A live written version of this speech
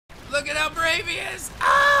look at how brave he is!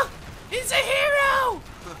 Ah! He's a hero!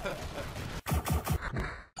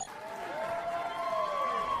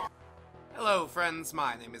 Hello friends,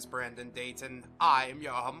 my name is Brandon Dayton. I am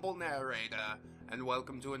your humble narrator, and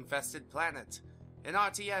welcome to Infested Planet, an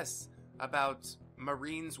RTS about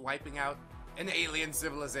Marines wiping out an alien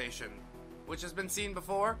civilization, which has been seen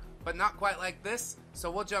before, but not quite like this, so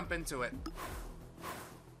we'll jump into it.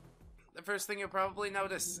 The first thing you'll probably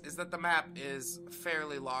notice is that the map is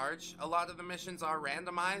fairly large. A lot of the missions are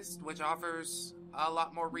randomized, which offers a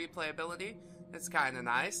lot more replayability. It's kinda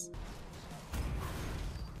nice.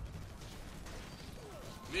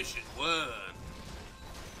 Mission 1.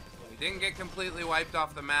 We didn't get completely wiped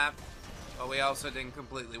off the map, but we also didn't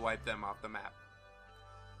completely wipe them off the map.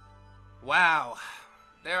 Wow.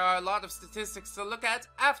 There are a lot of statistics to look at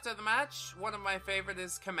after the match. One of my favorite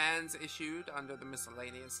is commands issued under the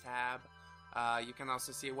miscellaneous tab. You can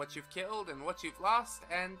also see what you've killed and what you've lost,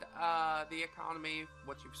 and the economy,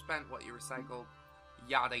 what you've spent, what you recycled,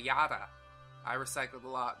 yada yada. I recycled a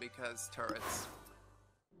lot because turrets.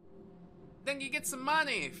 Then you get some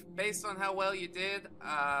money based on how well you did.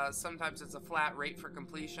 Sometimes it's a flat rate for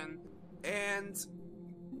completion. And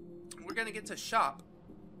we're gonna get to shop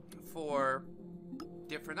for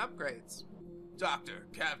different upgrades. Doctor,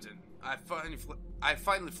 Captain, I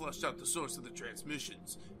finally flushed out the source of the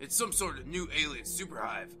transmissions. It's some sort of new alien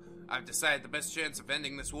superhive. I've decided the best chance of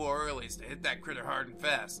ending this war early is to hit that critter hard and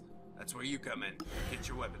fast. That's where you come in. Get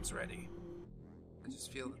your weapons ready. I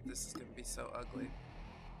just feel that this is gonna be so ugly.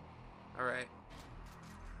 Alright.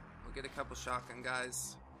 We'll get a couple shotgun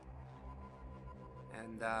guys.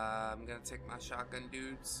 And I'm gonna take my shotgun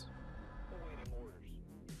dudes.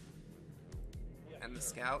 And the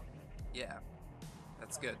scout? Yeah.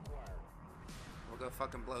 That's good. We'll go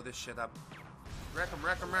fucking blow this shit up. Wreck 'em,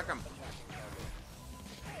 wreck 'em, wreck 'em.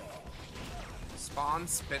 Spawn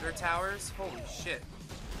spitter towers? Holy shit.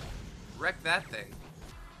 Wreck that thing.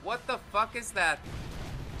 What the fuck is that?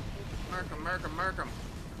 Murk 'em, murk 'em, murk 'em.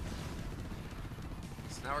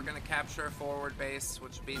 So now we're gonna capture a forward base,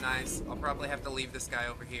 which would be nice. I'll probably have to leave this guy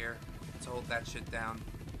over here to hold that shit down.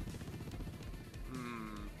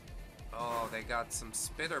 Oh, they got some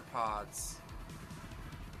spitter pods.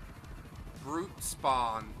 Brute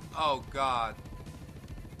spawn. Oh god.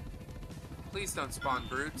 Please don't spawn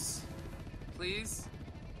brutes. Please.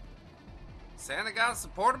 Santa got us a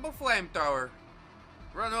portable flamethrower.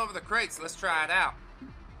 Run over the crates, let's try it out.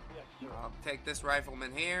 I'll take this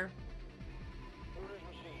rifleman here.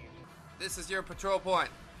 This is your patrol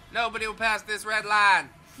point. Nobody will pass this red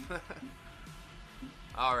line.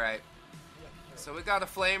 Alright. So we got a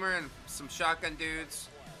flamer and some shotgun dudes.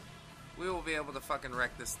 We will be able to fucking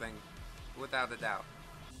wreck this thing. Without a doubt.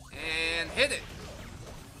 And hit it!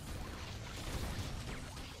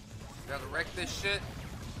 Gotta wreck this shit.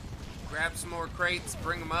 Grab some more crates,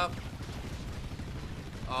 bring them up.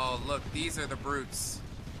 Oh, look, these are the brutes.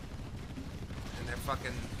 And they're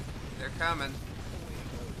coming.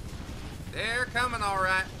 They're coming,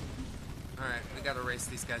 alright. Alright, we gotta race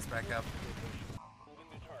these guys back up.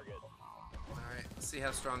 Alright, let's see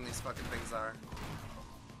how strong these fucking things are.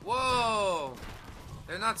 Whoa!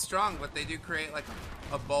 They're not strong, but they do create like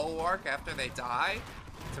a bulwark after they die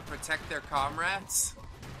to protect their comrades.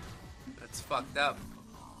 That's fucked up.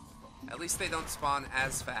 At least they don't spawn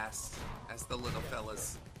as fast as the little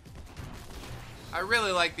fellas. I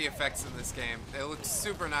really like the effects in this game. They look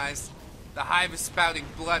super nice. The hive is spouting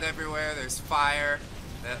blood everywhere. There's fire.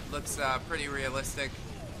 That looks pretty realistic.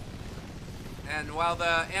 And while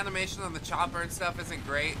the animation on the chopper and stuff isn't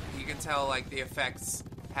great, you can tell like the effects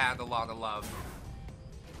had a lot of love.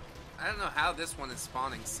 I don't know how this one is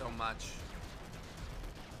spawning so much.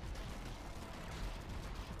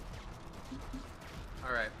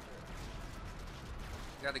 Alright.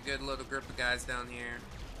 Got a good little group of guys down here.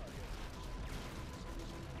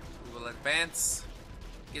 We will advance.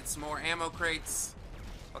 Get some more ammo crates.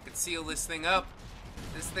 Fucking seal this thing up.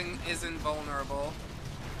 This thing isn't vulnerable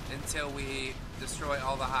until we destroy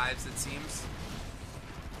all the hives, it seems.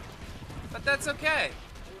 But that's okay.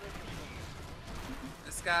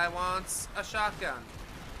 This guy wants a shotgun.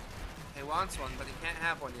 He wants one, but he can't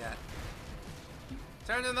have one yet.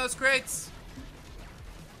 Turn in those crates!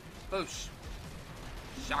 Boosh.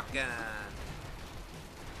 Shotgun.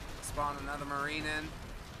 Spawn another marine in.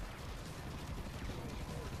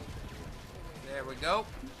 There we go.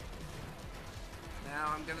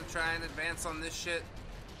 Now I'm gonna try and advance on this shit.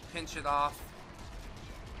 Pinch it off.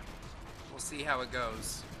 We'll see how it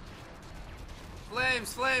goes.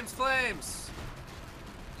 Flames, flames, flames!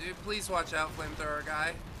 Dude, please watch out, flamethrower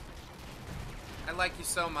guy. I like you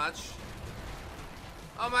so much.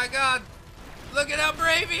 Oh my god! Look at how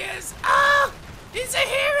brave he is! Oh! He's a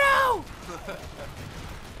hero!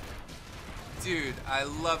 Dude, I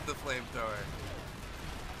love the flamethrower.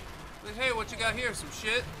 Like, hey, what you got here? Some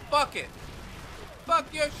shit? Fuck it!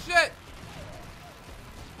 Fuck your shit!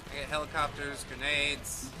 I got helicopters,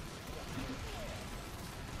 grenades.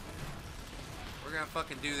 We're gonna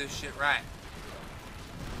fucking do this shit right.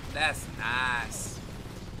 That's nice.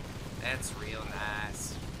 That's real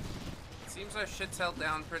nice. Seems our shit's held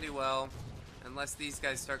down pretty well. Unless these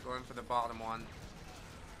guys start going for the bottom one.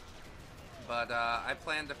 But I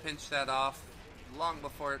plan to pinch that off long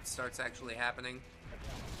before it starts actually happening.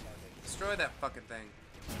 Destroy that fucking thing.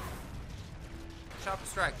 Chopper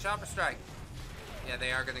strike, chopper strike. Yeah,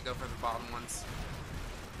 they are gonna go for the bottom ones.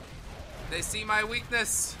 They see my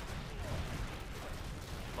weakness.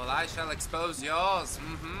 Well, I shall expose yours.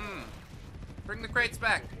 Mm-hmm. Bring the crates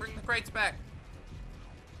back. Bring the crates back.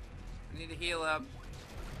 I need to heal up.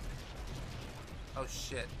 Oh,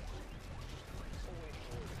 shit.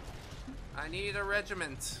 I need a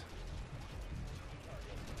regiment.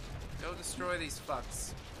 Go destroy these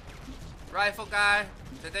fucks. Rifle guy,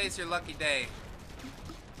 today's your lucky day.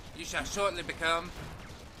 You shall shortly become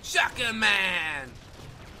Shotgun Man!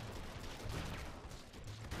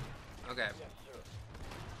 Okay.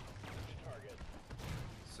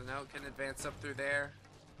 So now it can advance up through there.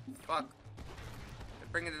 Fuck. They're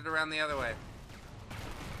bringing it around the other way.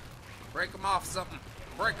 Break them off something.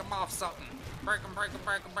 Break them off something. Break them, break them,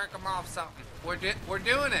 break them, break them off something. We're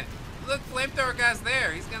doing it. Look, flamethrower guy's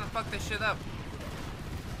there. He's gonna fuck this shit up.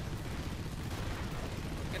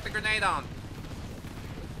 Get the grenade on.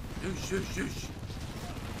 Shoosh, shoosh, shoosh.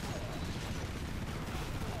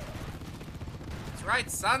 That's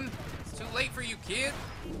right, son. It's too late for you, kid.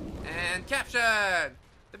 And captured.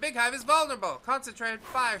 The big hive is vulnerable. Concentrated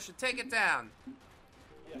fire should take it down.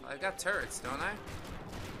 I got turrets, don't I?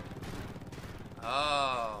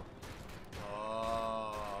 Oh.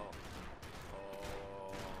 Oh.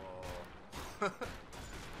 Oh.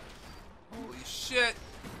 Holy shit.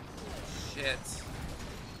 Shit.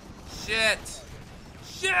 Shit.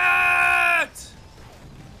 Shit!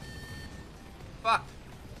 Fuck.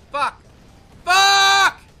 Fuck.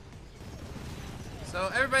 Fuck!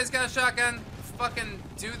 So everybody's got a shotgun. Fucking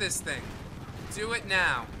do this thing. Do it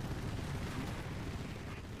now.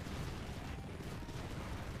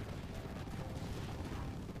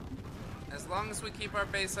 As long as we keep our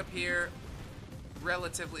base up here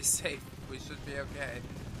relatively safe, we should be okay.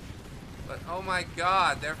 But oh my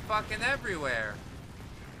god, they're fucking everywhere.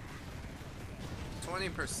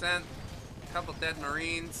 20%, couple dead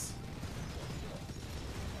Marines.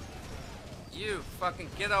 You fucking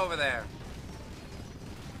get over there.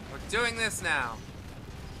 We're doing this now.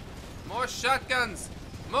 More shotguns,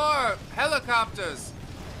 more helicopters,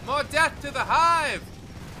 more death to the hive.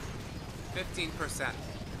 15%.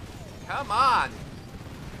 Come on!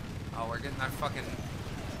 Oh, we're getting our fucking...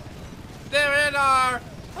 They're in our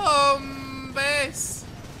home base!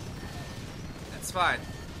 That's fine.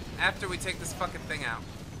 After we take this fucking thing out.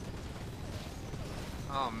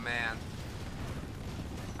 Oh, man.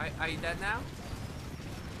 Are you dead now?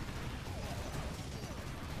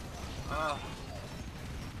 Oh.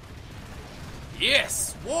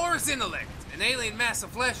 Yes! War's intellect! An alien mass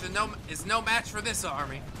of flesh is no match for this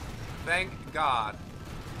army. Thank God.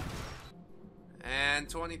 And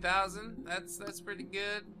 20,000. That's pretty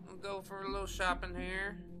good. We'll go for a little shopping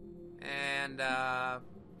here. And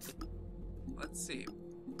let's see.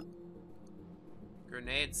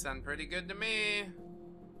 Grenades sound pretty good to me.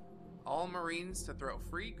 All Marines to throw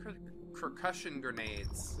free percussion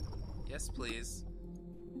grenades. Yes, please.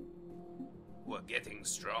 We're getting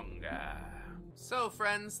stronger. So,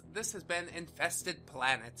 friends, this has been Infested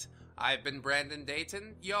Planet. I've been Brandon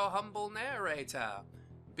Dayton, your humble narrator.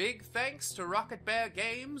 Big thanks to Rocket Bear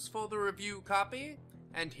Games for the review copy,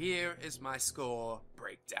 and here is my score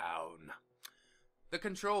breakdown. The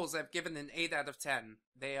controls I've given an 8 out of 10.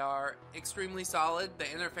 They are extremely solid, the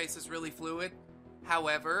interface is really fluid.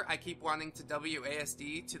 However, I keep wanting to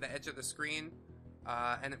WASD to the edge of the screen,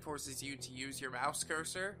 and it forces you to use your mouse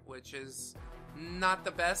cursor, which is not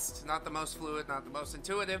the best, not the most fluid, not the most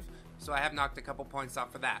intuitive, so I have knocked a couple points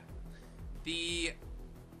off for that. The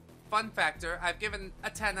fun factor, I've given a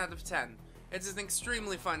 10 out of 10. It's an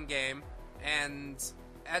extremely fun game, and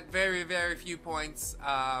at very, very few points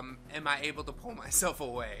am I able to pull myself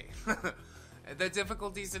away. The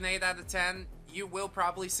difficulty's an 8 out of 10. You will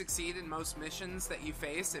probably succeed in most missions that you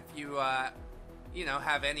face if you, you know,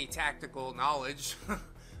 have any tactical knowledge.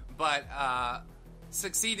 But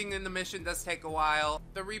Succeeding in the mission does take a while.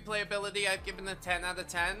 The replayability, I've given a 10 out of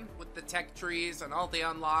 10. With the tech trees and all the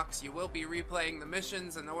unlocks, you will be replaying the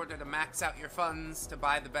missions in order to max out your funds to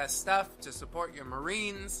buy the best stuff to support your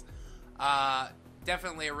Marines.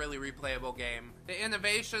 Definitely a really replayable game. The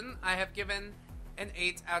innovation, I have given an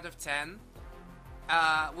 8 out of 10.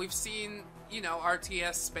 We've seen, you know,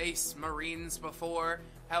 RTS Space Marines before.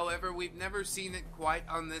 However, we've never seen it quite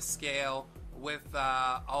on this scale with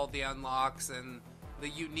all the unlocks and the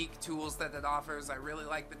unique tools that it offers. I really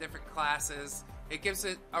like the different classes. It gives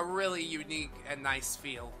it a really unique and nice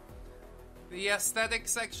feel. The aesthetic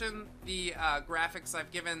section, the graphics,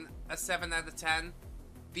 I've given a 7 out of 10.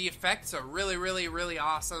 The effects are really, really, really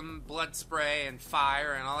awesome. Blood spray and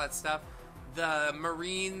fire and all that stuff. The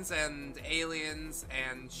Marines and aliens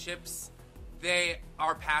and ships, they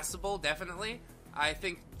are passable, definitely. I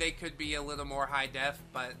think they could be a little more high def,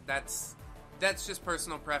 but that's just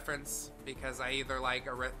personal preference, because I either like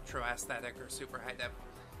a retro aesthetic or super high def.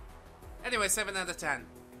 Anyway, 7 out of 10.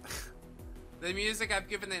 The music, I've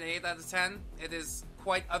given an 8 out of 10. It is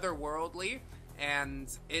quite otherworldly, and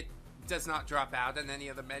it does not drop out in any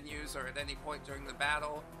of the menus or at any point during the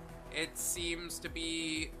battle. It seems to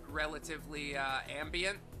be relatively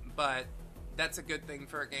ambient, but that's a good thing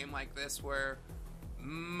for a game like this, where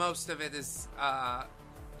most of it is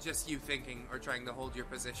just you thinking or trying to hold your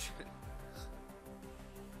position.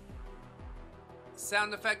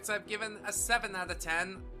 Sound effects, I've given a 7 out of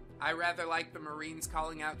 10. I rather like the Marines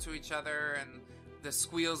calling out to each other and the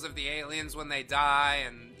squeals of the aliens when they die,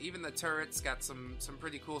 and even the turrets got some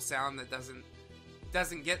pretty cool sound that doesn't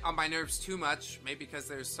get on my nerves too much, maybe because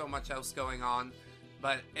there's so much else going on.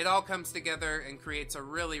 But it all comes together and creates a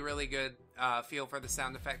really, really good feel for the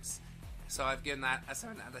sound effects. So I've given that a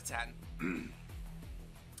 7 out of 10.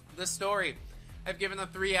 The story, I've given a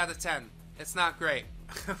 3 out of 10. It's not great.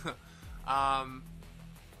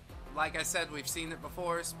 Like I said, we've seen it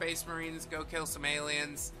before. Space Marines go kill some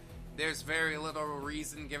aliens. There's very little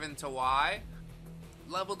reason given to why.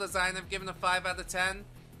 Level design, I've given a 5 out of 10.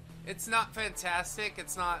 It's not fantastic.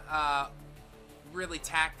 It's not really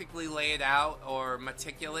tactically laid out or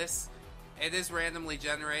meticulous. It is randomly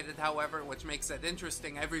generated, however, which makes it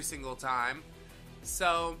interesting every single time.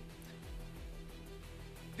 So,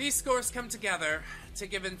 these scores come together to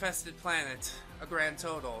give Infested Planet a grand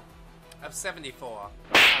total of 74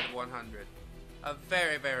 out of 100. A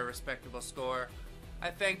very, very respectable score. I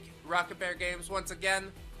thank Rocket Bear Games once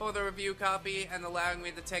again for the review copy and allowing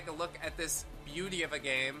me to take a look at this beauty of a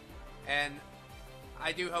game, and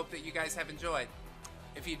I do hope that you guys have enjoyed.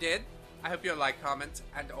 If you did, I hope you'll like, comment,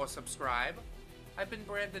 and or subscribe. I've been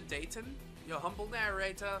Brandon Dayton, your humble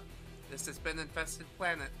narrator. This has been Infested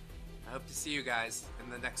Planet. I hope to see you guys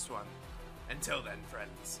in the next one. Until then,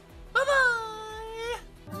 friends. Bye-bye!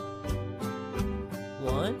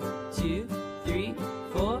 1, 2, 3,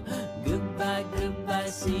 4. Goodbye, goodbye,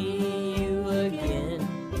 see you again.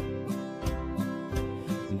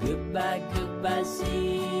 Goodbye, goodbye,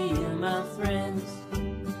 see you, my friends.